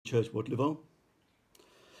Church Waterloo.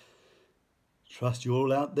 Trust you're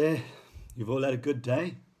all out there. You've all had a good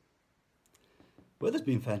day. Weather's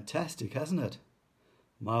been fantastic, hasn't it?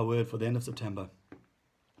 My word, for the end of September.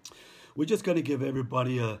 We're just going to give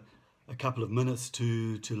everybody a couple of minutes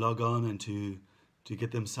to log on and to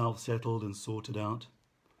get themselves settled and sorted out.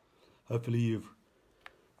 Hopefully you've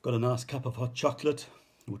got a nice cup of hot chocolate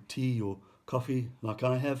or tea or coffee like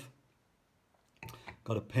I have.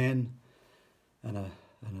 Got a pen and a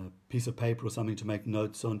piece of paper or something to make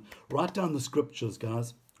notes on. Write down the scriptures,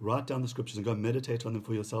 guys. Write down the scriptures and go meditate on them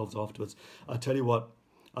for yourselves afterwards. I tell you what,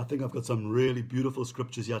 I think I've got some really beautiful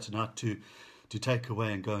scriptures here tonight to take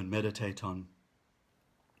away and go and meditate on.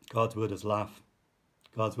 God's word is life.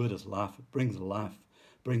 God's word is life. It brings life,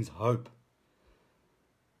 brings hope.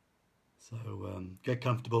 So get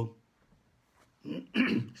comfortable.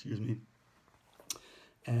 Excuse me.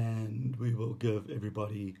 And we will give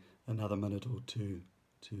everybody another minute or two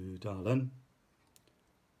to dial in.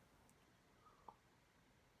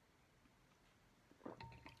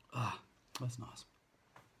 That's nice.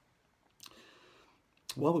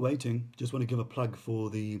 While we're waiting, just want to give a plug for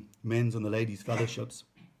the men's and the ladies' fellowships.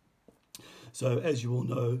 So as you all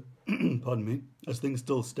know, pardon me, as things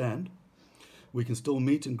still stand, we can still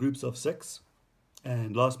meet in groups of 6.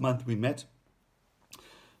 And last month we met.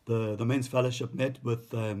 The men's fellowship met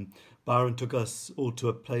with Byron took us all to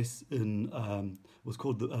a place in was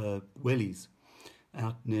called the Wellies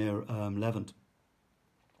out near Lavant.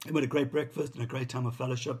 We had a great breakfast and a great time of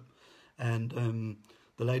fellowship, and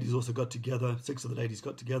the ladies also got together. 6 of the ladies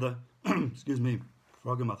got together. Excuse me,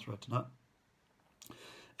 frog in my throat tonight,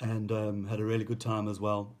 and had a really good time as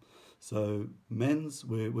well. So men's,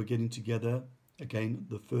 we're getting together again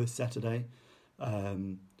the first Saturday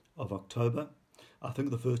of October. I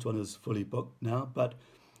think the first one is fully booked now, but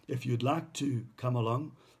if you'd like to come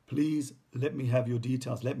along, please let me have your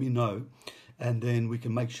details, let me know, and then we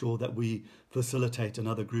can make sure that we facilitate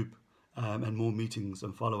another group and more meetings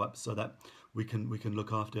and follow-ups so that we can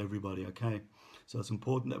look after everybody, okay? So it's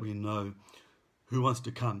important that we know who wants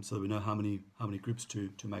to come so that we know how many groups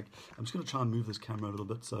to make. I'm just going to try and move this camera a little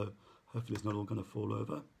bit so hopefully it's not all going to fall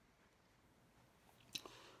over.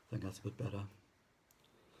 I think that's a bit better.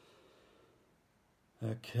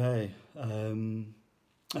 Okay, and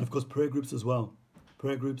of course prayer groups as well.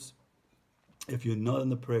 Prayer groups, if you're not in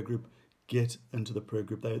the prayer group, get into the prayer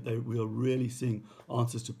group. We are really seeing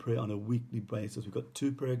answers to prayer on a weekly basis. We've got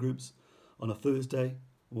 2 prayer groups on a Thursday,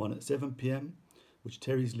 one at 7 p.m, which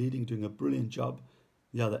Terry's leading, doing a brilliant job.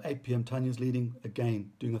 The other 8 p.m, Tanya's leading,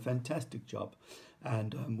 again, doing a fantastic job.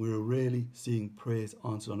 And we're really seeing prayers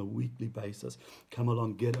answered on a weekly basis. Come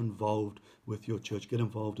along, get involved with your church, get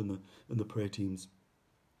involved in the prayer teams.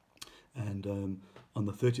 And on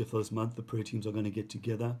the 30th of this month, the prayer teams are going to get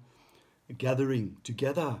together, gathering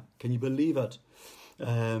together. Can you believe it?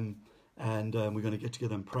 And we're going to get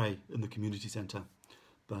together and pray in the community centre.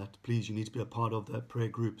 But please, you need to be a part of that prayer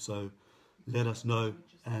group. So let us know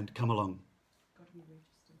and come along. Got to be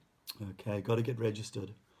registered. Okay, got to get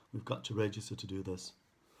registered. We've got to register to do this.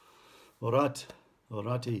 All right, all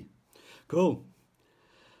righty. Cool.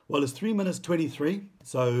 Well, it's 3 minutes 23.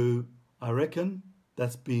 So I reckon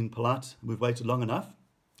that's been polite. We've waited long enough.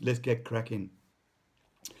 Let's get cracking.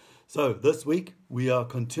 So this week we are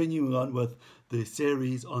continuing on with the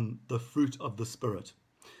series on the fruit of the Spirit.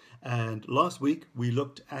 And last week we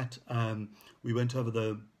looked at, we went over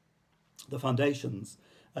the foundations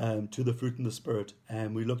to the fruit in the Spirit,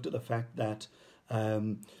 and we looked at the fact that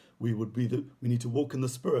we need to walk in the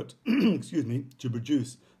Spirit, excuse me, to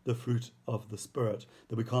produce the fruit of the Spirit.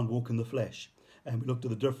 That we can't walk in the flesh. And we looked at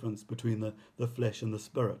the difference between the flesh and the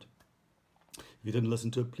spirit. If you didn't listen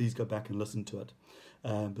to it, please go back and listen to it.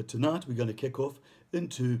 But tonight we're going to kick off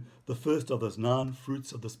into the first of those 9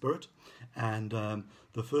 fruits of the Spirit. And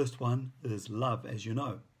the first one is love, as you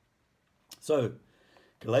know. So,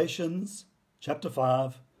 Galatians chapter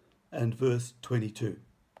 5 and verse 22.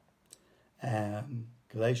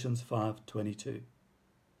 Galatians 5:22.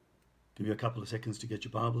 Give you a couple of seconds to get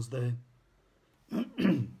your Bibles there.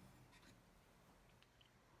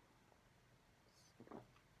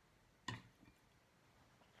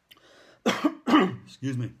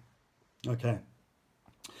 Excuse me. Okay.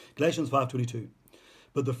 Galatians 5:22.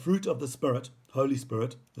 But the fruit of the Spirit, Holy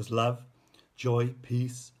Spirit, is love, joy,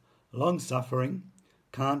 peace, long-suffering,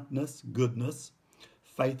 kindness, goodness,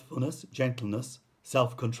 faithfulness, gentleness,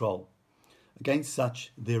 self-control. Against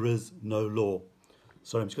such there is no law.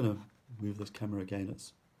 Sorry, I'm just going to move this camera again.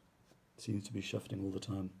 It seems to be shifting all the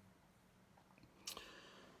time.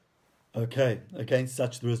 Okay, against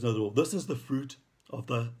such there is no law. This is the fruit of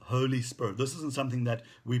the Holy Spirit. This isn't something that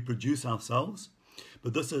we produce ourselves.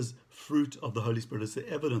 But this is fruit of the Holy Spirit. It's the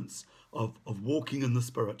evidence of walking in the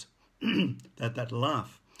Spirit. that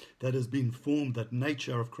life that has been formed, that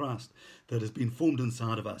nature of Christ that has been formed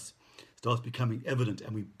inside of us, starts becoming evident,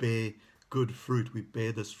 and we bear good fruit. We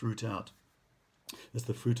bear this fruit out. It's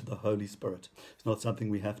the fruit of the Holy Spirit. It's not something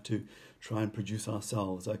we have to try and produce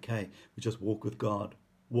ourselves. Okay, we just walk with God,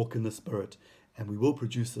 walk in the Spirit, and we will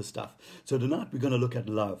produce this stuff. So tonight we're going to look at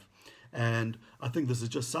love. And I think this is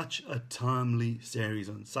just such a timely series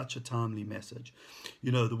and such a timely message.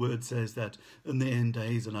 You know, the word says that in the end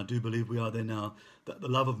days, and I do believe we are there now, that the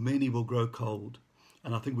love of many will grow cold.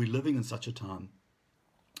 And I think we're living in such a time.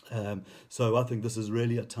 So I think this is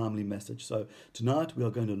really a timely message. So tonight we are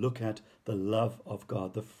going to look at the love of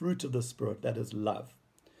God, the fruit of the Spirit, that is love.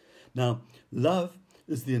 Now, love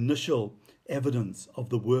is the initial evidence of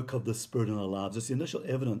the work of the Spirit in our lives. It's the initial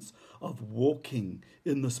evidence of walking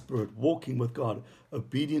in the Spirit, walking with God,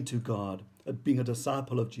 obedient to God, being a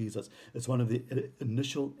disciple of Jesus. It's one of the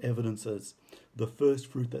initial evidences, the first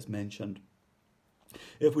fruit that's mentioned.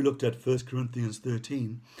 If we looked at 1 Corinthians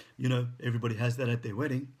 13, you know, everybody has that at their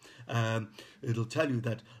wedding. It'll tell you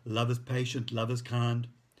that love is patient, love is kind.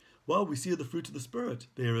 Well, we see the fruit of the Spirit.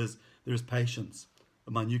 There is patience.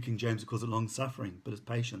 My New King James calls it long suffering, but it's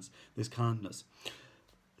patience. There's kindness.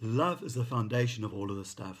 Love is the foundation of all of this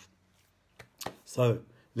stuff. So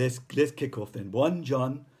let's kick off then. 1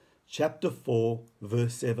 John chapter 4,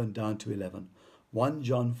 verse 7 down to 11. 1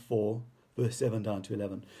 John 4, verse 7 down to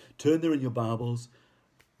 11. Turn there in your Bibles.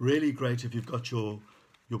 Really great if you've got your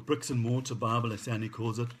bricks and mortar Bible, as Sandy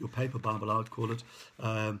calls it, your paper Bible, I would call it.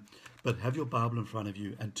 But have your Bible in front of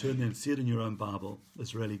you and turn there and see it in your own Bible.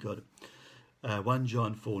 It's really good. 1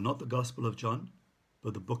 John 4, not the Gospel of John,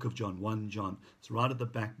 but the book of John, 1 John. It's right at the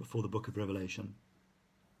back before the book of Revelation.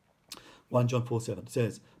 1 John 4, 7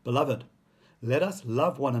 says, Beloved, let us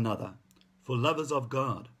love one another, for love is of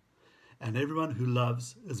God, and everyone who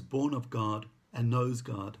loves is born of God and knows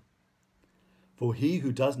God. For he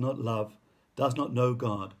who does not love does not know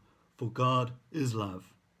God, for God is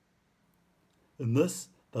love. In this,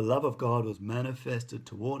 the love of God was manifested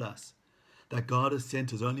toward us, that God has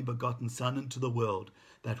sent his only begotten Son into the world,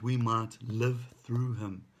 that we might live through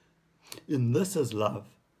him. In this is love,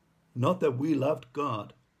 not that we loved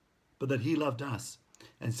God, but that he loved us,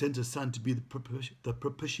 and sent his Son to be the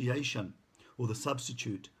propitiation, or the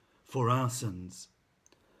substitute, for our sins.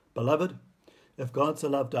 Beloved, if God so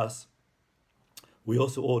loved us, we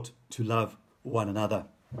also ought to love one another.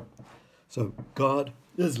 So God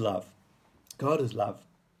is love. God is love.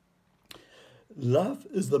 Love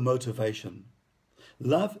is the motivation.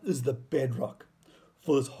 Love is the bedrock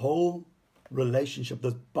for this whole relationship,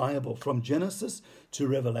 this Bible, from Genesis to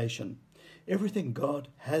Revelation. Everything God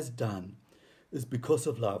has done is because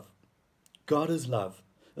of love. God is love.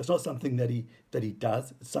 It's not something that he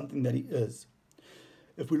does, it's something that he is.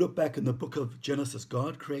 If we look back in the book of Genesis,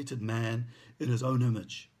 God created man in his own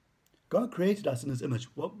image. God created us in his image.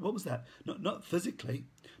 What was that? Not physically,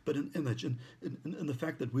 but in image, in the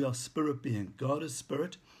fact that we are spirit being. God is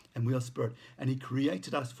spirit and we are spirit. And he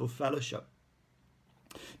created us for fellowship.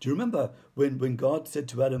 Do you remember when God said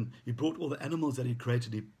to Adam, he brought all the animals that he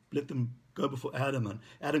created, he let them go before Adam, and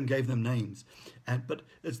Adam gave them names. But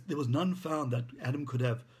there was none found that Adam could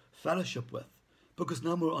have fellowship with, because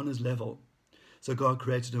none were on his level. So God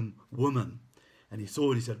created him woman. And he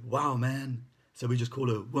saw it, he said, wow, man. So we just call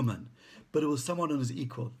her woman. But it was someone on his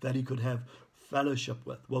equal that he could have fellowship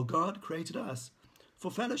with. Well, God created us for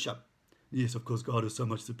fellowship. Yes, of course, God is so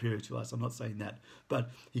much superior to us. I'm not saying that. But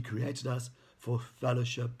he created us for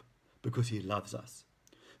fellowship because he loves us.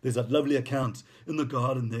 There's that lovely account in the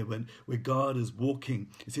garden there where God is walking.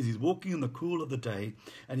 It says he's walking in the cool of the day,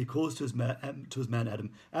 and he calls to his man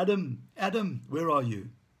Adam, Adam, where are you?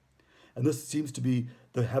 And this seems to be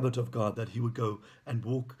the habit of God, that he would go and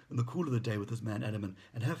walk in the cool of the day with his man Adam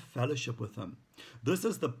and have fellowship with him. This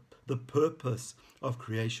is the purpose of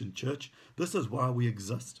creation, church. This is why we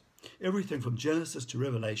exist. Everything from Genesis to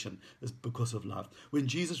Revelation is because of love. When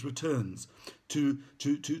Jesus returns to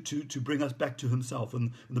bring us back to himself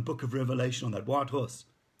in the book of Revelation on that white horse,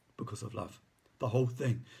 because of love. The whole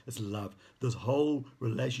thing is love. This whole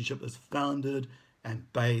relationship is founded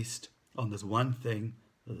and based on this one thing,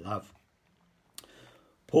 love.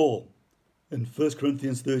 Paul, in 1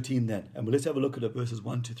 Corinthians 13 then, and let's have a look at it, verses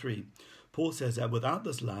 1 to 3. Paul says that without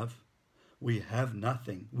this love, we have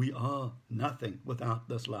nothing. We are nothing without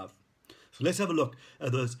this love. So let's have a look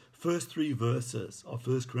at those first three verses of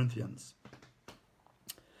 1 Corinthians.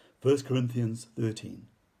 1 Corinthians 13.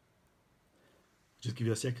 Just give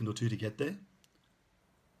you a second or two to get there.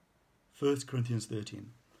 1 Corinthians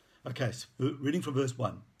 13. Okay, so reading from verse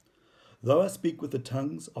 1. Though I speak with the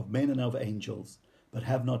tongues of men and of angels, but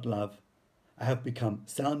have not love, I have become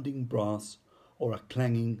sounding brass or a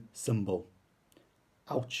clanging cymbal.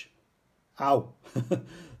 Ouch. Ow.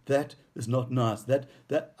 That is not nice. That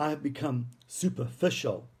I have become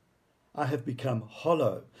superficial. I have become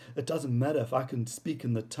hollow. It doesn't matter if I can speak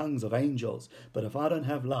in the tongues of angels, but if I don't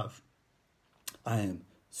have love, I am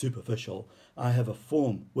superficial. I have a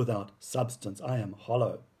form without substance. I am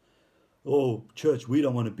hollow. Oh, church, we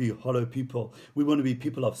don't want to be hollow people. We want to be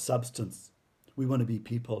people of substance. We want to be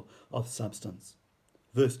people of substance.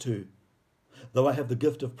 Verse 2. Though I have the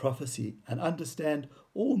gift of prophecy and understand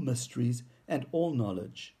all mysteries and all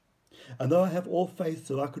knowledge, and though I have all faith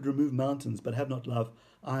so I could remove mountains but have not love,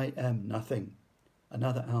 I am nothing.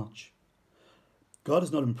 Another ouch. God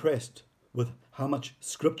is not impressed with how much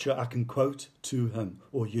scripture I can quote to him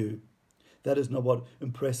or you. That is not what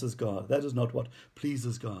impresses God. That is not what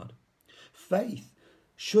pleases God. Faith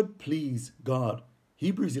should please God.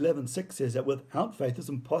 Hebrews 11:6 says that without faith it's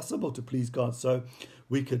impossible to please God. So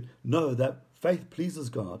we could know that faith pleases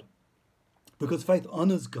God because faith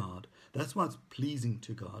honors God. That's why it's pleasing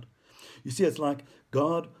to God. You see, it's like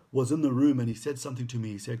God was in the room and he said something to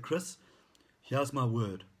me. He said, Chris, here's my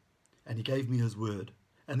word. And he gave me his word.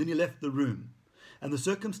 And then he left the room. And the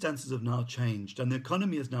circumstances have now changed and the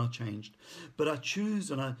economy has now changed. But I choose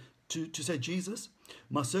to say, Jesus,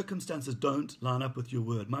 my circumstances don't line up with your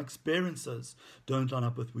word. My experiences don't line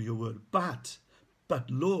up with your word. But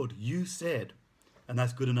Lord, you said, and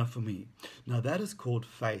that's good enough for me. Now that is called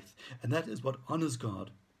faith, and that is what honors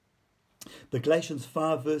God. But Galatians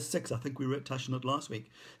 5 verse 6, I think we touched on it last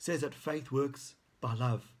week, says that faith works by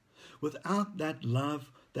love. Without that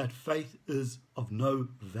love, that faith is of no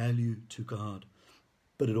value to God.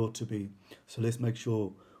 But it ought to be. So let's make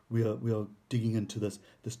sure we are digging into this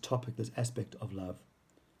topic, this aspect of love.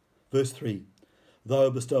 Verse 3, though I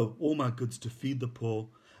bestow all my goods to feed the poor,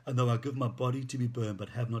 and though I give my body to be burned but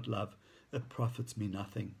have not love, it profits me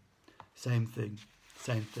nothing. Same thing.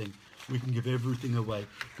 We can give everything away.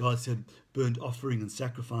 God said, burnt offering and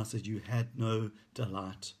sacrifices, you had no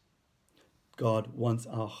delight. God wants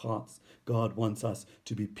our hearts. God wants us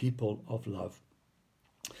to be people of love.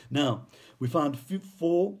 Now, we found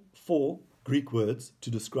four Greek words to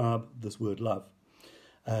describe this word love.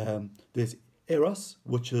 There's eros,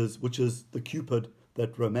 which is the Cupid,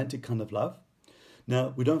 that romantic kind of love.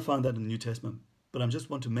 Now, we don't find that in the New Testament, but I just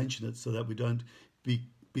want to mention it so that we don't be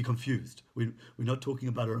confused. We're not talking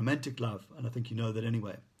about a romantic love, and I think you know that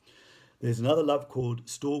anyway. There's another love called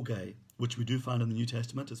storge, which we do find in the New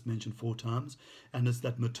Testament. It's mentioned 4 times, and it's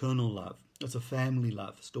that maternal love. It's a family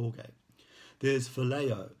love, storge. There's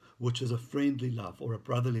phileo, which is a friendly love or a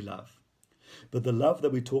brotherly love. But the love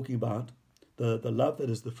that we're talking about, the love that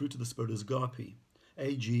is the fruit of the Spirit, is agape,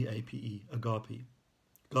 A-G-A-P-E, agape.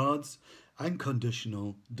 God's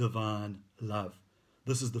unconditional divine love.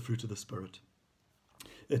 This is the fruit of the Spirit.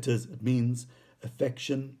 It means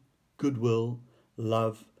affection, goodwill,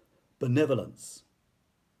 love, benevolence.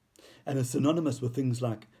 And it's synonymous with things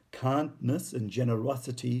like kindness and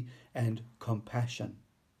generosity and compassion.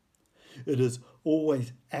 It is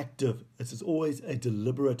always active. It is always a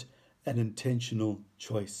deliberate and intentional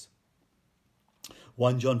choice.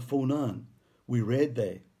 1 John 4:9, we read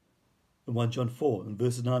there. In 1 John 4, in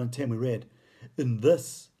verses 9 and 10, we read, in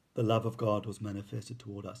this the love of God was manifested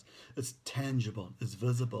toward us. It's tangible, it's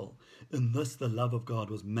visible. In this the love of God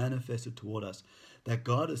was manifested toward us, that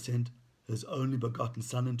God has sent his only begotten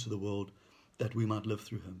Son into the world that we might live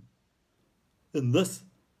through him. In this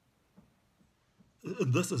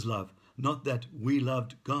is love, not that we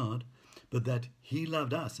loved God, but that he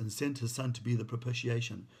loved us and sent his Son to be the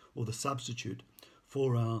propitiation or the substitute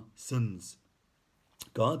for our sins.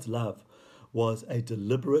 God's love was a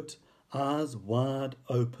deliberate, eyes wide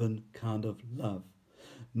open kind of love.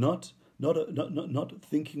 Not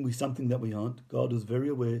thinking we're something that we aren't. God is very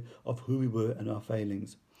aware of who we were and our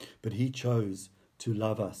failings. But he chose to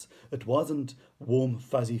love us. It wasn't warm,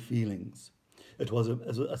 fuzzy feelings.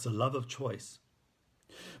 It's a love of choice.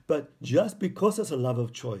 But just because it's a love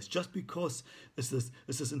of choice, just because it's this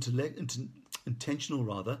intentional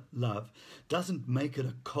love, doesn't make it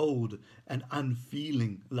a cold and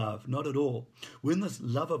unfeeling love. Not at all. When this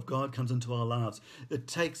love of God comes into our lives, it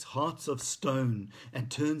takes hearts of stone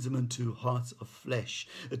and turns them into hearts of flesh.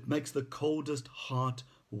 It makes the coldest heart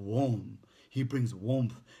warm. He brings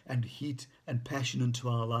warmth and heat and passion into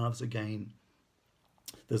our lives again.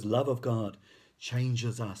 This love of God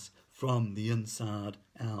changes us from the inside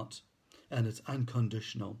out, and it's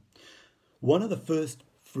unconditional. One of the first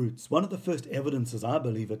fruits, one of the first evidences, I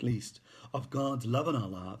believe at least, of God's love in our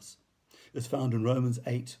lives is found in Romans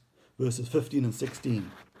 8, verses 15 and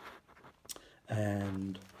 16.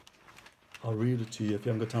 And I'll read it to you if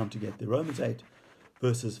you haven't got time to get there. Romans 8,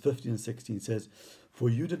 verses 15 and 16 says, "For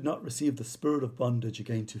you did not receive the spirit of bondage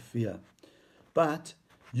again to fear, but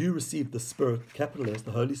you received the Spirit, capital S,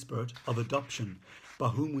 the Holy Spirit, of adoption, by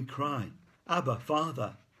whom we cry, Abba,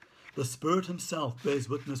 Father. The Spirit himself bears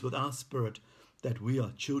witness with our spirit that we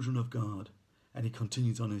are children of God." And he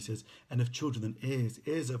continues on and he says, "And if children, then heirs,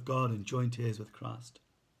 heirs of God and joint heirs with Christ."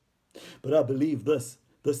 But I believe this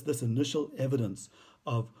initial evidence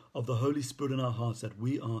of the Holy Spirit in our hearts, that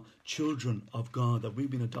we are children of God, that we've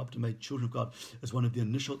been adopted, made children of God, is one of the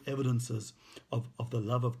initial evidences of the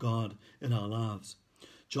love of God in our lives.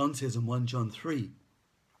 John says in 1 John 3,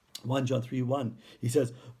 1, he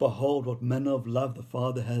says, "Behold, what manner of love the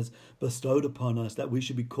Father has bestowed upon us, that we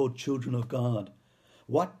should be called children of God."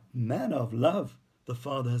 What manner of love the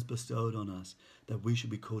Father has bestowed on us, that we should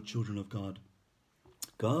be called children of God.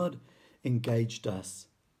 God engaged us.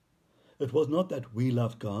 It was not that we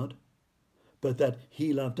loved God, but that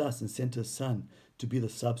he loved us and sent his Son to be the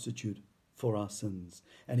substitute for our sins.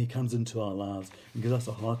 And he comes into our lives and gives us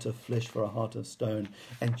a heart of flesh for a heart of stone,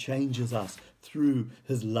 and changes us through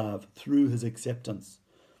his love, through his acceptance.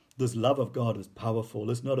 This love of God is powerful.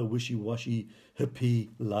 It's not a wishy-washy,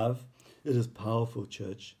 hippie love. It is powerful,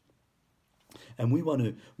 church. And we want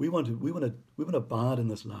to abide in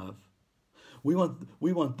this love. We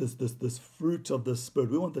want this fruit of the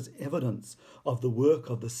Spirit. We want this evidence of the work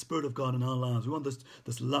of the Spirit of God in our lives. We want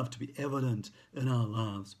this love to be evident in our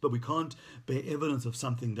lives. But we can't bear evidence of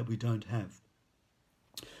something that we don't have.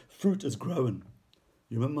 Fruit is growing.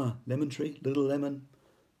 You remember my lemon tree? Little lemon,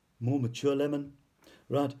 more mature lemon,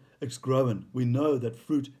 right? It's growing. We know that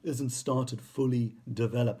fruit isn't started fully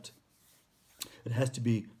developed. It has to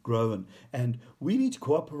be growing. And we need to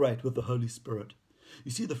cooperate with the Holy Spirit.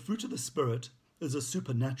 You see, the fruit of the Spirit is a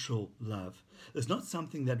supernatural love. It's not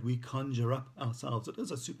something that we conjure up ourselves. It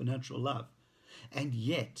is a supernatural love. And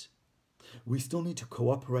yet, we still need to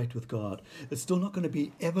cooperate with God. It's still not going to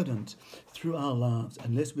be evident through our lives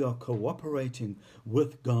unless we are cooperating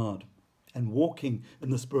with God and walking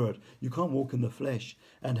in the Spirit. You can't walk in the flesh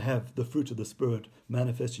and have the fruit of the Spirit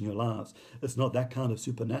manifest in your lives. It's not that kind of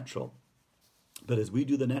supernatural. But as we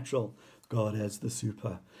do the natural, God has the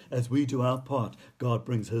super. As we do our part, God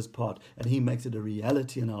brings his part, and he makes it a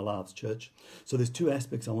reality in our lives, church. So there's two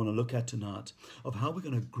aspects I want to look at tonight of how we're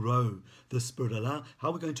going to grow the Spirit,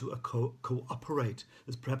 how we're going to cooperate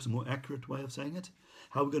is perhaps a more accurate way of saying it.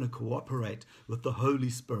 How we're going to cooperate with the Holy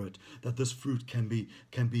Spirit, that this fruit can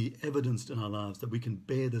be evidenced in our lives, that we can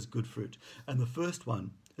bear this good fruit. And the first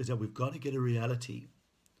one is that we've got to get a reality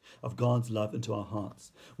of God's love into our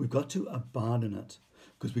hearts. We've got to abide in it,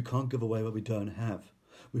 because we can't give away what we don't have.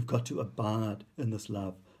 We've got to abide in this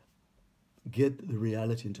love. Get the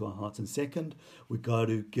reality into our hearts. And second, we've got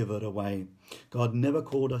to give it away. God never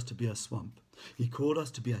called us to be a swamp. He called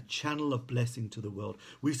us to be a channel of blessing to the world.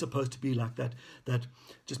 We're supposed to be like that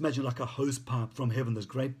just imagine like a hose pipe from heaven, this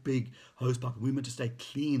great big hose pipe. We're meant to stay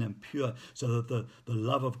clean and pure so that the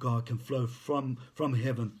love of God can flow from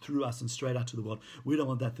heaven through us and straight out to the world. We don't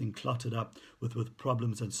want that thing cluttered up with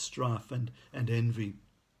problems and strife and envy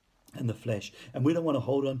and the flesh. And we don't want to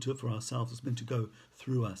hold on to it for ourselves. It's meant to go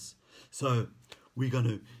through us. So we're going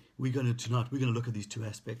to look at these two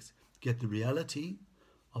aspects. Get the reality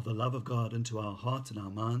of the love of God into our hearts and our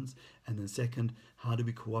minds. And then second, how do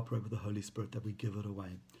we cooperate with the Holy Spirit, that we give it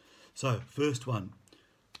away? So first one,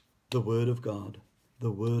 the Word of God. The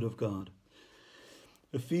Word of God.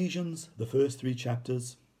 Ephesians, the first 3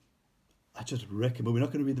 chapters, I just reckon, but we're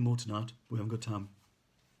not going to read them all tonight. We haven't got time.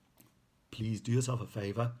 Please do yourself a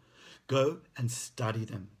favor. Go and study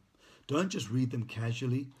them. Don't just read them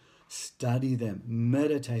casually. Study them.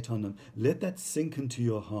 Meditate on them. Let that sink into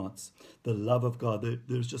your hearts. The love of God.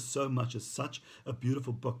 There's just so much. It's such a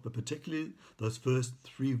beautiful book, but particularly those first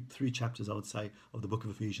three chapters, I would say, of the book of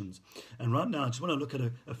Ephesians. And right now, I just want to look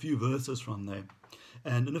at a few verses from there.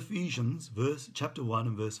 And in Ephesians, chapter 1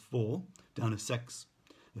 and verse 4 down to 6,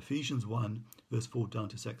 Ephesians 1, verse 4 down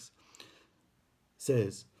to 6,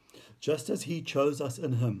 says, just as he chose us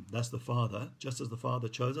in him, that's the Father, just as the Father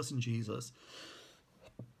chose us in Jesus,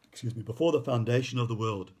 before the foundation of the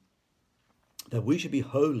world, that we should be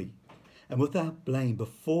holy and without blame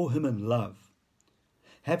before him in love,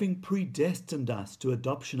 having predestined us to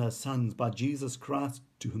adoption as sons by Jesus Christ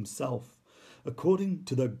to himself, according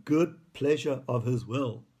to the good pleasure of his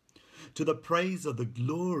will, to the praise of the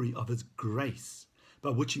glory of his grace, by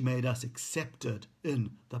which he made us accepted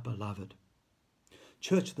in the beloved.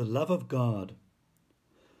 Church, the love of God,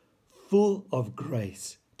 full of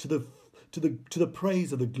grace, to the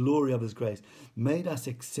praise of the glory of his grace, made us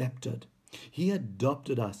accepted. He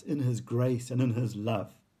adopted us in his grace and in his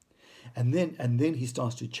love. And then he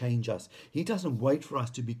starts to change us. He doesn't wait for us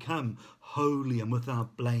to become holy and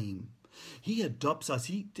without blame. He adopts us.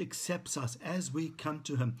 He accepts us as we come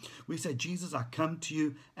to him. We say, Jesus, I come to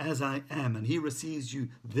you as I am. And he receives you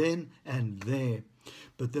then and there.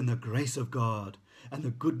 But then the grace of God and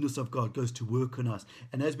the goodness of God goes to work on us.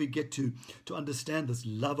 And as we get to understand this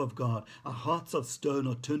love of God, our hearts of stone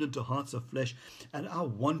are turned into hearts of flesh. And our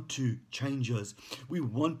want to changes. We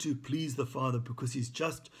want to please the Father because he's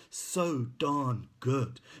just so darn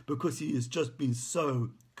good. Because he has just been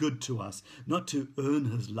so good to us, not to earn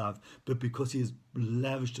his love, but because he has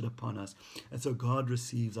lavished it upon us. And so God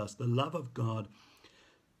receives us. The love of God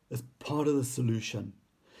is part of the solution.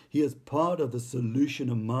 He is part of the solution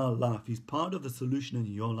in my life. He's part of the solution in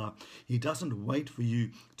your life. He doesn't wait for you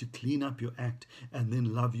to clean up your act and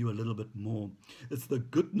then love you a little bit more. It's the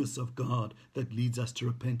goodness of God that leads us to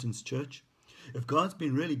repentance, church. If God's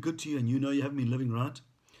been really good to you and you know you haven't been living right,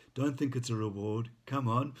 don't think it's a reward. Come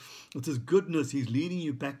on. It's his goodness. He's leading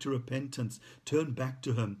you back to repentance. Turn back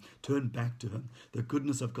to him. Turn back to him. The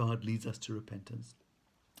goodness of God leads us to repentance.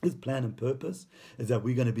 His plan and purpose is that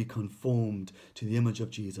we're going to be conformed to the image of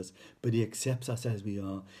Jesus, but he accepts us as we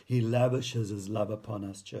are. He lavishes his love upon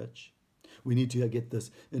us, church. We need to get this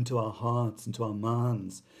into our hearts, into our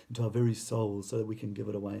minds, into our very souls so that we can give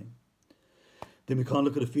it away. Then we can't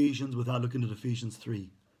look at Ephesians without looking at Ephesians 3,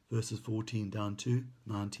 verses 14 down to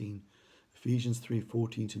 19. Ephesians 3,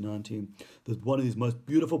 14 to 19. There's one of these most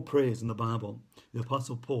beautiful prayers in the Bible. The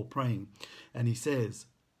Apostle Paul praying, and he says,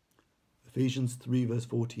 Ephesians 3 verse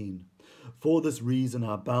 14, for this reason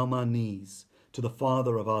I bow my knees to the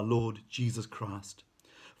Father of our Lord Jesus Christ,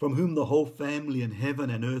 from whom the whole family in heaven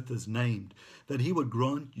and earth is named, that he would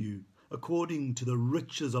grant you, according to the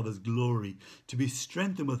riches of his glory, to be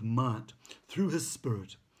strengthened with might through his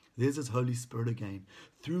Spirit. There's his Holy Spirit again,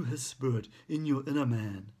 through his Spirit in your inner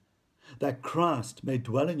man, that Christ may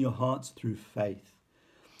dwell in your hearts through faith,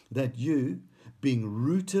 that you, being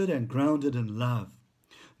rooted and grounded in love,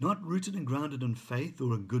 not rooted and grounded in faith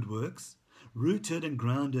or in good works, rooted and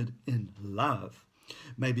grounded in love,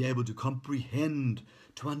 may be able to comprehend,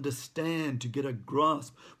 to understand, to get a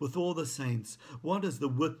grasp with all the saints, what is the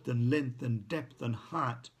width and length and depth and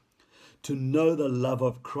height, to know the love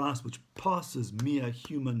of Christ which passes mere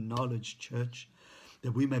human knowledge, church,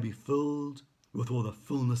 that we may be filled with all the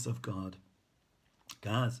fullness of God.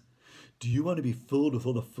 Guys, do you want to be filled with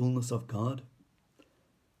all the fullness of God?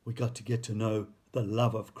 We got to get to know the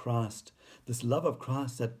love of Christ, this love of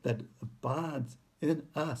Christ that abides in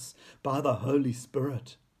us by the Holy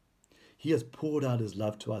Spirit. He has poured out his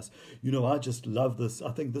love to us. You know, I just love this.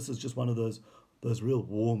 I think this is just one of those real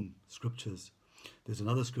warm scriptures. There's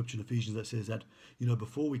another scripture in Ephesians that says that, you know,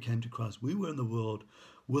 before we came to Christ, we were in the world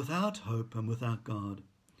without hope and without God.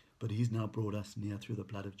 But he's now brought us near through the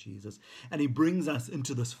blood of Jesus. And he brings us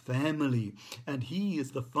into this family. And he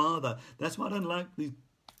is the Father. That's why I don't like these.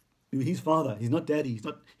 He's Father. He's not Daddy.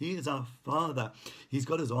 He is our Father. He's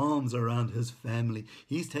got his arms around his family.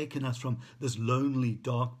 He's taken us from this lonely,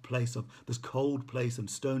 dark place, of this cold place and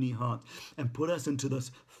stony heart, and put us into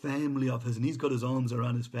this family of his. And he's got his arms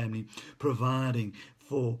around his family, providing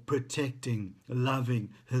for, protecting,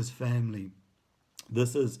 loving his family.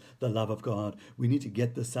 This is the love of God. We need to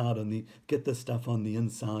get this out and get this stuff on the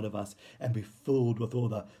inside of us and be filled with all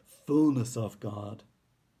the fullness of God.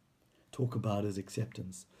 Talk about his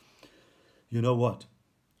acceptance. You know what?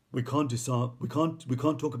 We can't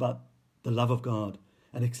talk about the love of God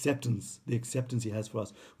and acceptance, the acceptance he has for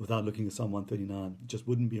us, without looking at Psalm 139. It just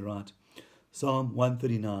wouldn't be right. Psalm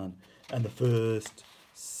 139 and the first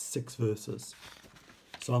 6 verses.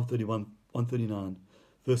 Psalm 139,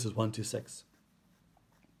 verses 1 to 6.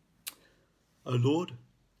 O Lord,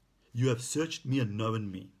 you have searched me and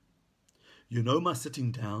known me. You know my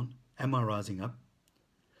sitting down and my rising up.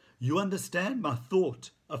 You understand my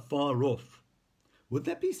thought afar off. Would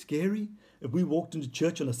that be scary if we walked into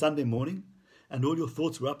church on a Sunday morning and all your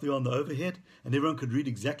thoughts were up there on the overhead and everyone could read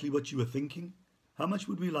exactly what you were thinking? How much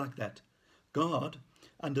would we like that? God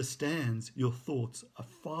understands your thoughts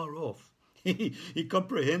afar off. He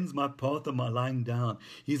comprehends my path and my lying down.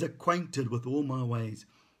 He's acquainted with all my ways.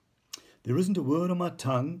 There isn't a word on my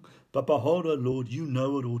tongue, but behold, O Lord, you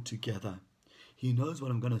know it altogether. He knows what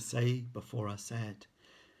I'm going to say before I say it.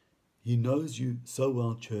 He knows you so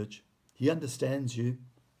well, church. He understands you.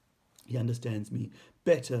 He understands me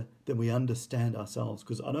better than we understand ourselves.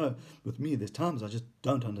 Because I know with me, there's times I just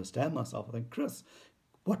don't understand myself. I think, Chris,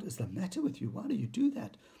 what is the matter with you? Why do you do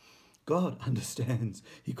that? God understands.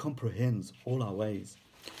 He comprehends all our ways.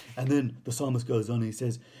 And then the psalmist goes on and he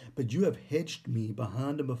says, but you have hedged me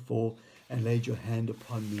behind and before and laid your hand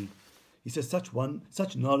upon me. He says,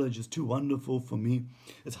 such knowledge is too wonderful for me.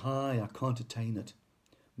 It's high, I can't attain it.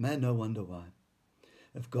 Man, no wonder why.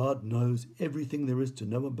 If God knows everything there is to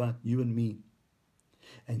know about you and me,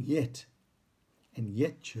 and yet,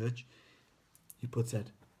 church, he puts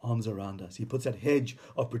that arms around us. He puts that hedge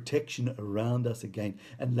of protection around us again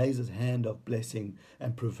and lays his hand of blessing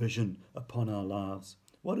and provision upon our lives.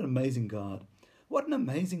 What an amazing God. What an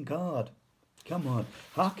amazing God. Come on.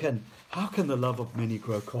 How can the love of many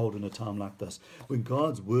grow cold in a time like this, when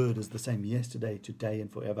God's word is the same yesterday, today,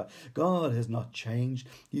 and forever? God has not changed.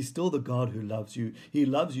 He's still the God who loves you. He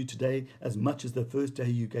loves you today as much as the first day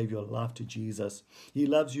you gave your life to Jesus. He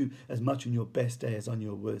loves you as much on your best day as on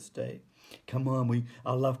your worst day. Come on,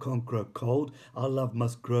 our love can't grow cold. Our love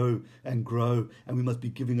must grow, and we must be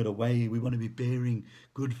giving it away. We want to be bearing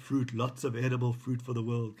good fruit, lots of edible fruit for the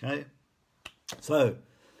world, okay? So,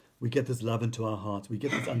 we get this love into our hearts. We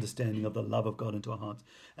get this understanding of the love of God into our hearts.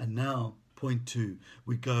 And now, point 2,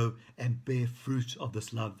 we go and bear fruit of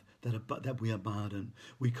this love that we abide in.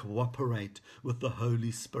 We cooperate with the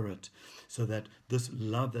Holy Spirit so that this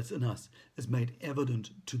love that's in us is made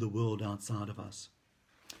evident to the world outside of us.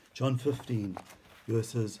 John 15,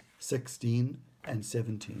 verses 16 and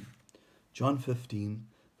 17. John 15,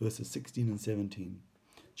 verses 16 and 17.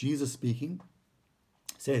 Jesus speaking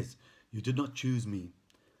says, "You did not choose me,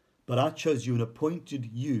 but I chose you and appointed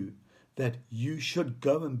you that you should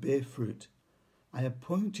go and bear fruit. I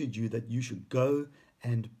appointed you that you should go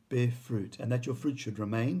and bear fruit, and that your fruit should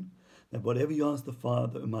remain, that whatever you ask the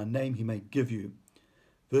Father in my name, he may give you."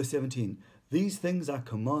 Verse 17, "These things I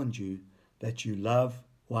command you, that you love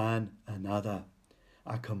one another."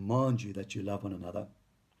 I command you that you love one another.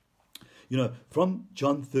 You know, from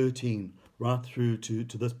John 13 right through to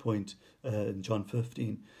this point in John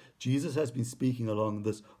 15, Jesus has been speaking along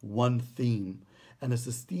this one theme, and it's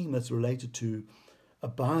this theme that's related to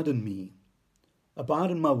abide in me, abide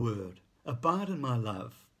in my word, abide in my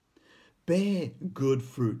love, bear good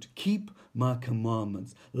fruit, keep my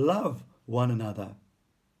commandments, love one another.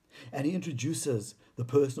 And he introduces the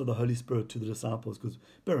person of the Holy Spirit to the disciples, because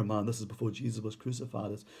bear in mind, this is before Jesus was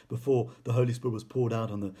crucified. It's before the Holy Spirit was poured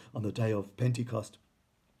out on the day of Pentecost.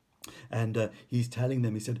 And he's telling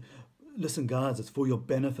them, he said, "Listen, guys, it's for your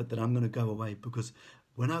benefit that I'm going to go away, because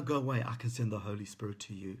when I go away, I can send the Holy Spirit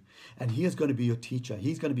to you. And he is going to be your teacher.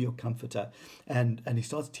 He's going to be your comforter." And he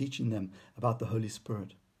starts teaching them about the Holy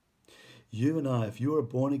Spirit. You and I, if you are a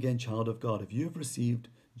born-again child of God, if you have received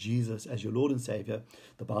Jesus as your Lord and Savior,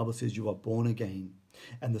 the Bible says you are born again.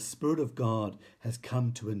 And the Spirit of God has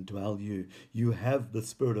come to indwell you. You have the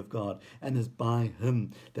Spirit of God, and it's by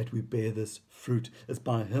him that we bear this fruit. It's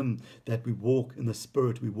by him that we walk in the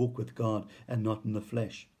Spirit. We walk with God and not in the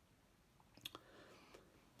flesh.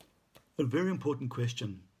 A very important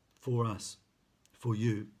question for us, for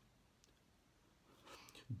you.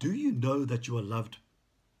 Do you know that you are loved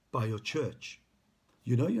by your church?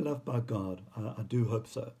 You know you're loved by God. I do hope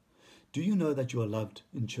so. Do you know that you are loved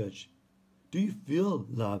in church? Do you feel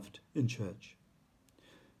loved in church?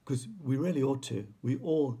 Because we really ought to. We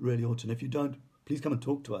all really ought to. And if you don't, please come and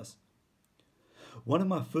talk to us. One of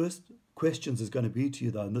my first questions is going to be to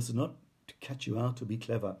you, though, and this is not to catch you out or be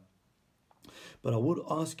clever, but I would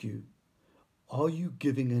ask you, are you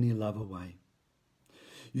giving any love away?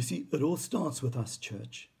 You see, it all starts with us,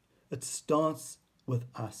 church. It starts with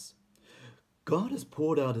us. God has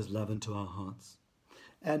poured out his love into our hearts.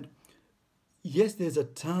 And yes, there's a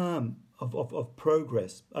time of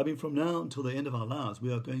progress. I mean, from now until the end of our lives,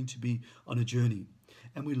 we are going to be on a journey.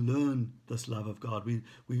 And we learn this love of God. We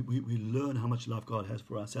learn how much love God has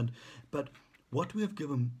for us. But what we have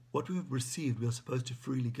given, what we have received, we are supposed to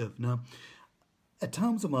freely give. Now, at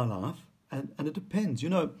times of my life, and it depends, you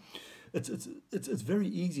know, it's very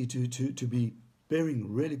easy to be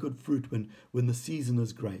bearing really good fruit when the season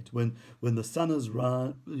is great, when the sun is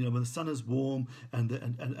right, you know, when the sun is warm and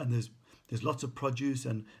there's lots of produce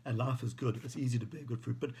and life is good. It's easy to bear good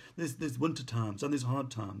fruit. But there's winter times and there's hard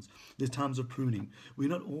times. There's times of pruning. We're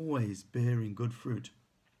not always bearing good fruit.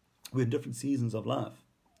 We're in different seasons of life.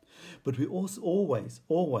 But we're also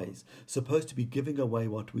always supposed to be giving away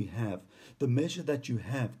what we have. The measure that you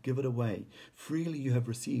have, give it away. Freely you have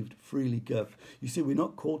received, freely give. You see, we're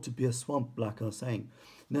not called to be a swamp, like I was saying.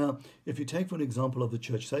 Now, if you take for an example of the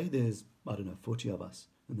church, say there's, 40 of us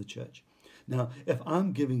in the church. Now, if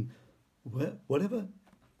I'm giving whatever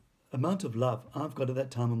amount of love I've got at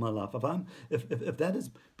that time in my life, if that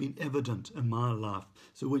has been evident in my life,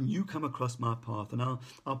 so when you come across my path and our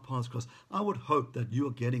paths cross, I would hope that you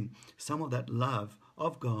are getting some of that love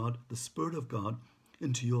of God, the Spirit of God,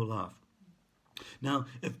 into your life. Now,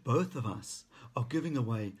 if both of us are giving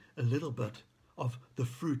away a little bit of the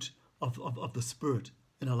fruit of the Spirit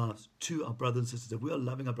in our lives to our brothers and sisters, if we are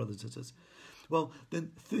loving our brothers and sisters, well,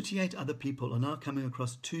 then 38 other people are now coming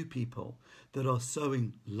across 2 people that are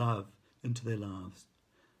sowing love into their lives.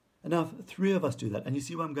 And now 3 of us do that. And you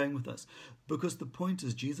see where I'm going with this? Because the point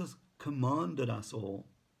is, Jesus commanded us all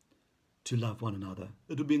to love one another.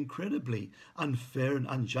 It would be incredibly unfair and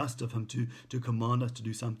unjust of him to command us to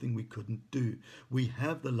do something we couldn't do. We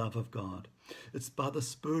have the love of God. It's by the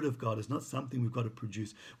Spirit of God. It's not something we've got to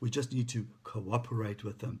produce. We just need to cooperate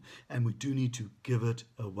with him, and we do need to give it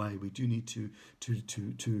away. We do need to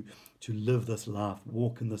live this life,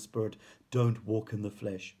 walk in the Spirit, don't walk in the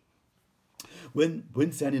flesh.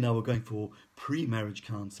 When Sandy and I were going for pre-marriage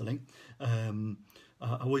counselling, I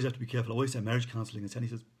always have to be careful. I always say marriage counselling, and Sandy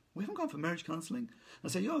says, "We haven't gone for marriage counselling." I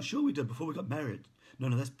say, "Yeah, sure we did before we got married." No,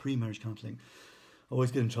 that's pre-marriage counselling. I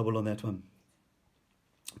always get in trouble on that one.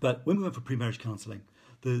 But when we went for pre-marriage counselling,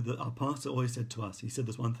 our pastor always said to us, he said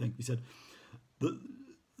this one thing. He said,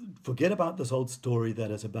 forget about this old story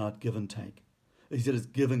that is about give and take. He said it's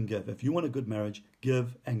give and give. If you want a good marriage,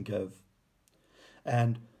 give and give.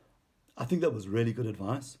 And I think that was really good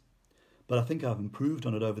advice. But I think I've improved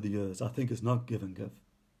on it over the years. I think it's not give and give.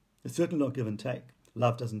 It's certainly not give and take.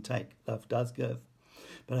 Love doesn't take. Love does give.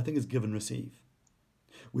 But I think it's give and receive.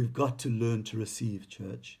 We've got to learn to receive,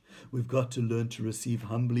 church. We've got to learn to receive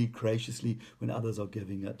humbly, graciously when others are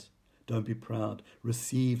giving it. Don't be proud.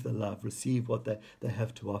 Receive the love. Receive what they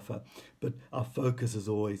have to offer. But our focus is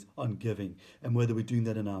always on giving. And whether we're doing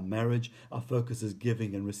that in our marriage, our focus is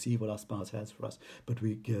giving and receive what our spouse has for us. But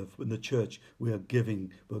we give. In the church, we are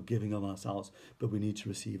giving. We're giving of ourselves. But we need to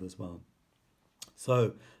receive as well.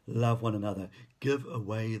 So, love one another. Give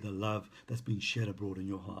away the love that's been shed abroad in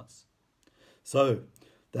your hearts. So,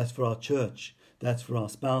 that's for our church. That's for our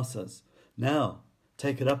spouses. Now,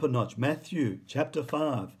 take it up a notch. Matthew chapter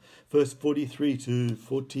 5, verse 43 to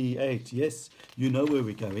 48. Yes, you know where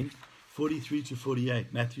we're going. 43 to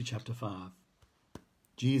 48, Matthew chapter 5.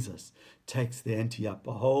 Jesus takes the ante up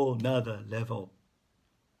a whole nother level.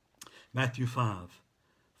 Matthew 5,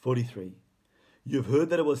 43. You've heard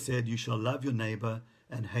that it was said, you shall love your neighbor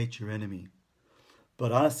and hate your enemy.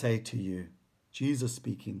 But I say to you, Jesus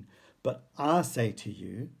speaking, but I say to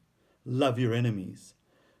you, love your enemies.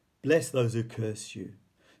 Bless those who curse you.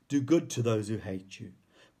 Do good to those who hate you.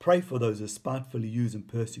 Pray for those who spitefully use and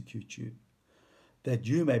persecute you, that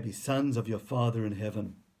you may be sons of your Father in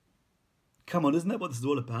heaven. Come on, isn't that what this is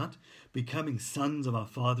all about? Becoming sons of our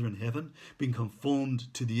Father in heaven, being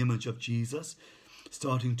conformed to the image of Jesus,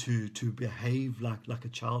 starting to behave like a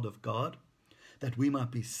child of God, that we might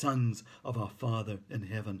be sons of our Father in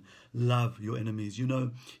heaven. Love your enemies. You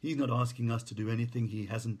know, he's not asking us to do anything he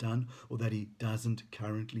hasn't done or that he doesn't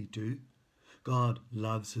currently do. God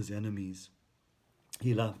loves his enemies.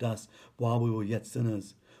 He loved us while we were yet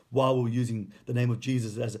sinners. While we were using the name of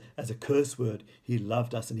Jesus as a curse word, he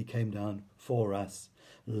loved us and he came down for us.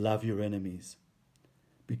 Love your enemies.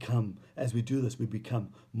 As we do this, we become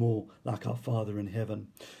more like our Father in heaven.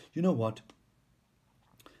 You know what?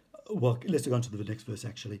 Well, let's go on to the next verse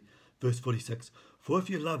actually. Verse 46. For if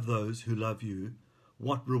you love those who love you,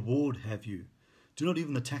 what reward have you? Do not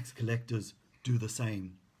even the tax collectors do the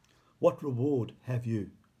same? What reward have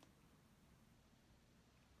you?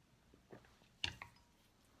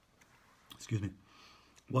 Excuse me.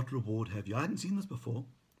 What reward have you? I hadn't seen this before,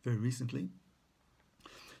 very recently.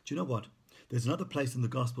 Do you know what? There's another place in the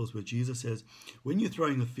Gospels where Jesus says, when you're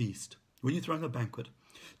throwing a feast, when you're throwing a banquet,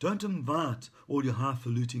 don't invite all your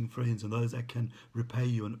highfalutin friends and those that can repay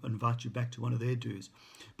you and invite you back to one of their dues.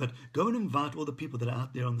 But go and invite all the people that are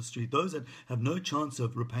out there on the street, those that have no chance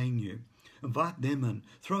of repaying you. Invite them in,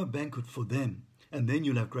 throw a banquet for them, and then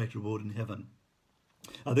you'll have great reward in heaven.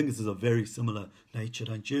 I think this is a very similar nature,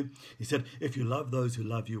 don't you? He said, if you love those who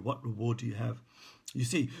love you, what reward do you have? You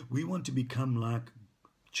see, we want to become like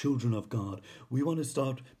children of God. We want to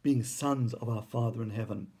start being sons of our Father in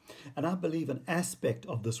heaven. And I believe an aspect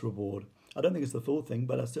of this reward, I don't think it's the full thing,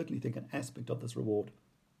 but I certainly think an aspect of this reward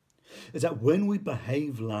is that when we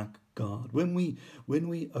behave like God, when we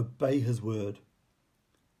obey his word,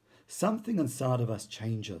 something inside of us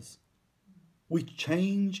changes. We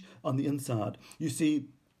change on the inside. You see,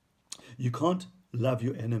 you can't love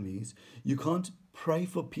your enemies. You can't pray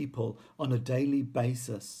for people on a daily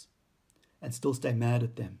basis and still stay mad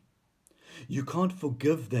at them. You can't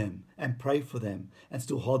forgive them and pray for them and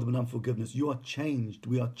still hold them in unforgiveness. You are changed.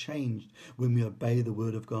 We are changed when we obey the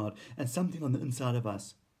word of God. And something on the inside of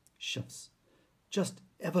us shifts. Just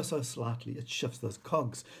ever so slightly, it shifts. Those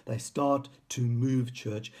cogs, they start to move,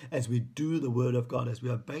 church, as we do the word of God, as we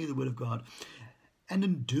obey the word of God. And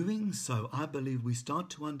in doing so, I believe we start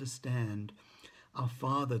to understand our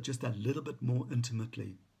Father just that little bit more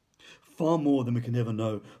intimately. Far more than we can ever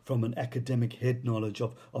know from an academic head knowledge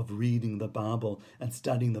of reading the Bible and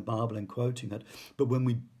studying the Bible and quoting it. But when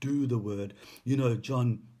we do the word,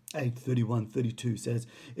 John 8:31-32 says,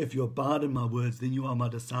 if you abide in my words, then you are my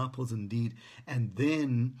disciples indeed, and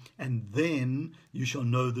then you shall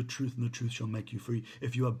know the truth, and the truth shall make you free.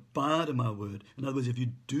 If you abide in my word, in other words, if you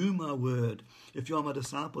do my word, if you are my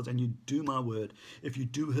disciples and you do my word, if you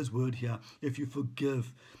do his word here, if you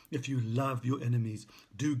forgive, if you love your enemies,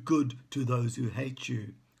 do good to those who hate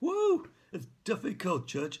you. Woo! It's difficult,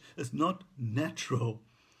 church. It's not natural,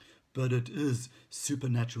 but it is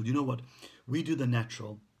supernatural. You know what? We do the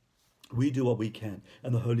natural. We do what we can,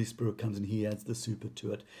 and the Holy Spirit comes and he adds the super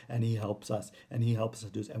to it, and he helps us to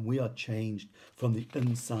do this, and we are changed from the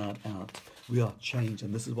inside out. We are changed,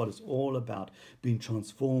 and this is what it's all about, being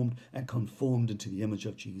transformed and conformed into the image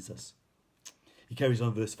of Jesus. He carries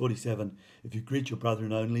on verse 47, if you greet your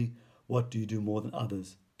brethren only, what do you do more than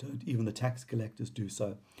others? Don't even the tax collectors do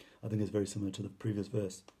so? I think it's very similar to the previous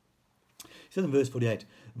verse. He says in verse 48,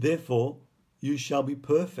 therefore you shall be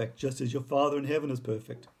perfect, just as your Father in heaven is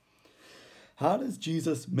perfect. How does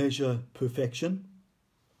Jesus measure perfection?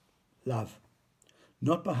 Love.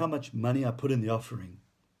 Not by how much money I put in the offering.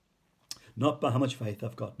 Not by how much faith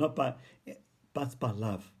I've got. But by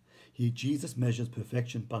love. Jesus measures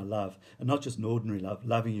perfection by love. And not just an ordinary love.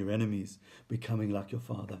 Loving your enemies. Becoming like your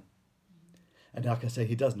Father. And like I say,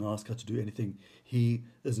 he doesn't ask us to do anything he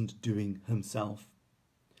isn't doing himself.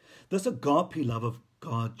 This agape love of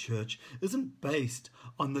God, church, isn't based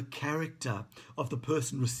on the character of the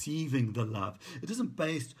person receiving the love. It isn't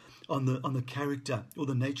based on the character or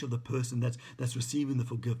the nature of the person that's receiving the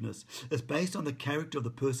forgiveness. It's based on the character of the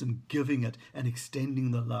person giving it and extending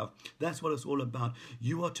the love. That's what it's all about.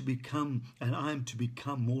 You are to become, and I am to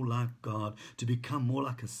become more like God, to become more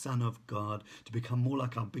like a son of God, to become more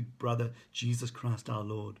like our big brother, Jesus Christ our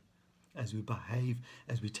Lord. As we behave,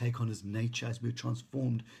 as we take on his nature, as we're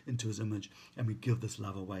transformed into his image, and we give this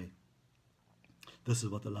love away. This is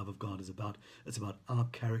what the love of God is about. It's about our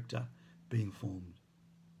character being formed.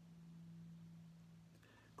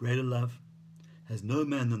 Greater love has no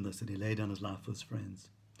man than this, and he laid down his life for his friends.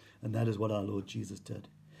 And that is what our Lord Jesus did.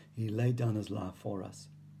 He laid down his life for us.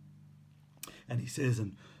 And he says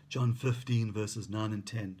in John 15, verses 9 and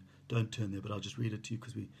 10, don't turn there, but I'll just read it to you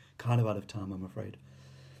because we're kind of out of time, I'm afraid.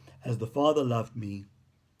 As the Father loved me,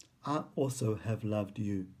 I also have loved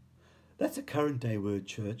you. That's a current day word,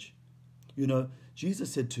 church.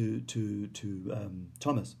 Jesus said to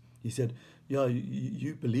Thomas, he said, yeah,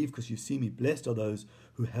 you believe because you see me. Blessed are those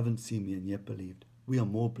who haven't seen me and yet believed. We are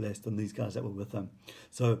more blessed than these guys that were with him.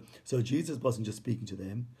 So Jesus wasn't just speaking to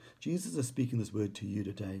them. Jesus is speaking this word to you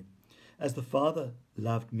today. As the Father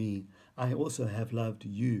loved me, I also have loved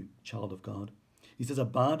you, child of God. He says,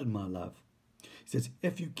 abide in my love. He says,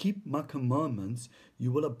 if you keep my commandments,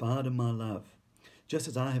 you will abide in my love, just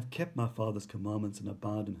as I have kept my Father's commandments and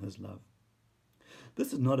abide in his love.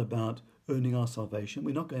 This is not about earning our salvation.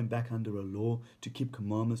 We're not going back under a law to keep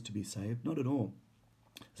commandments to be saved. Not at all.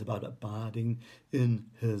 It's about abiding in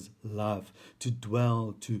his love, to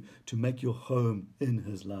dwell, to make your home in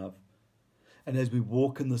his love. And as we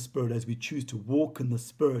walk in the Spirit, as we choose to walk in the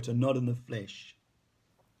Spirit and not in the flesh,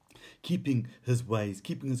 keeping his ways,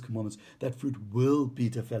 keeping his commandments, that fruit will be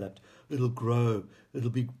developed. It'll grow. It'll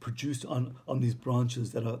be produced on these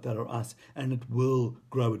branches that are us, and it will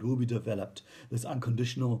grow. It will be developed. This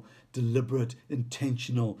unconditional, deliberate,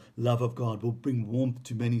 intentional love of God will bring warmth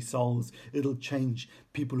to many souls. It'll change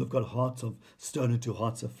people who've got hearts of stone into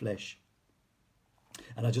hearts of flesh.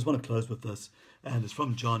 And I just want to close with this, and it's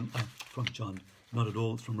from John, not at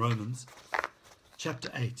all, it's from Romans, chapter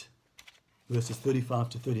 8. Verses 35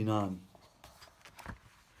 to 39.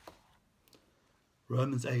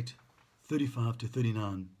 Romans 8, 35 to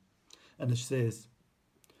 39. And it says,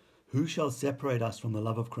 who shall separate us from the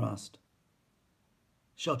love of Christ?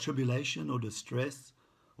 Shall tribulation or distress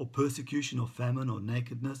or persecution or famine or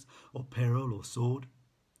nakedness or peril or sword?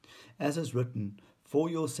 As is written, for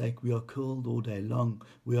your sake we are killed all day long.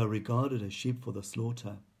 We are regarded as sheep for the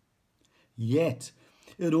slaughter. Yet,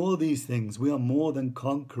 in all these things we are more than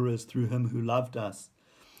conquerors through him who loved us.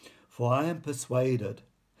 For I am persuaded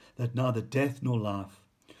that neither death nor life,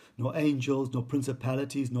 nor angels, nor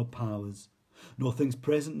principalities, nor powers, nor things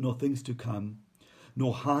present, nor things to come,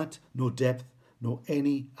 nor height, nor depth, nor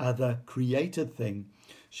any other created thing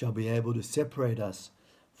shall be able to separate us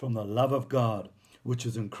from the love of God, which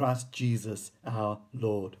is in Christ Jesus our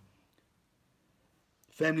Lord.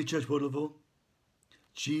 Family Church Waterville,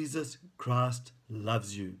 Jesus Christ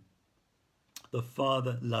loves you. The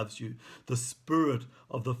Father loves you. The Spirit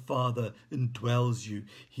of the Father indwells you.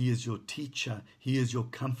 He is your teacher. He is your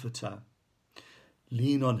comforter.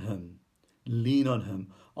 Lean on him. Lean on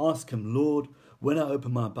him. Ask him, Lord, when I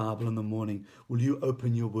open my Bible in the morning, will you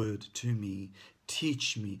open your word to me?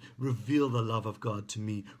 Teach me. Reveal the love of God to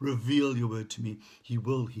me. Reveal your word to me. He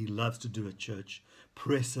will. He loves to do it, church.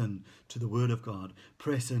 Press in to the word of God.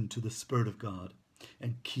 Press in to the Spirit of God.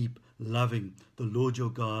 And keep loving the Lord your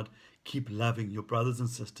God. Keep loving your brothers and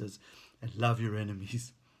sisters. And love your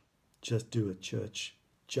enemies. Just do it, church.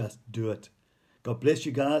 Just do it. God bless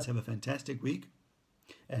you guys. Have a fantastic week.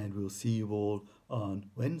 And we'll see you all on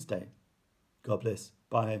Wednesday. God bless.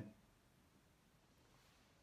 Bye.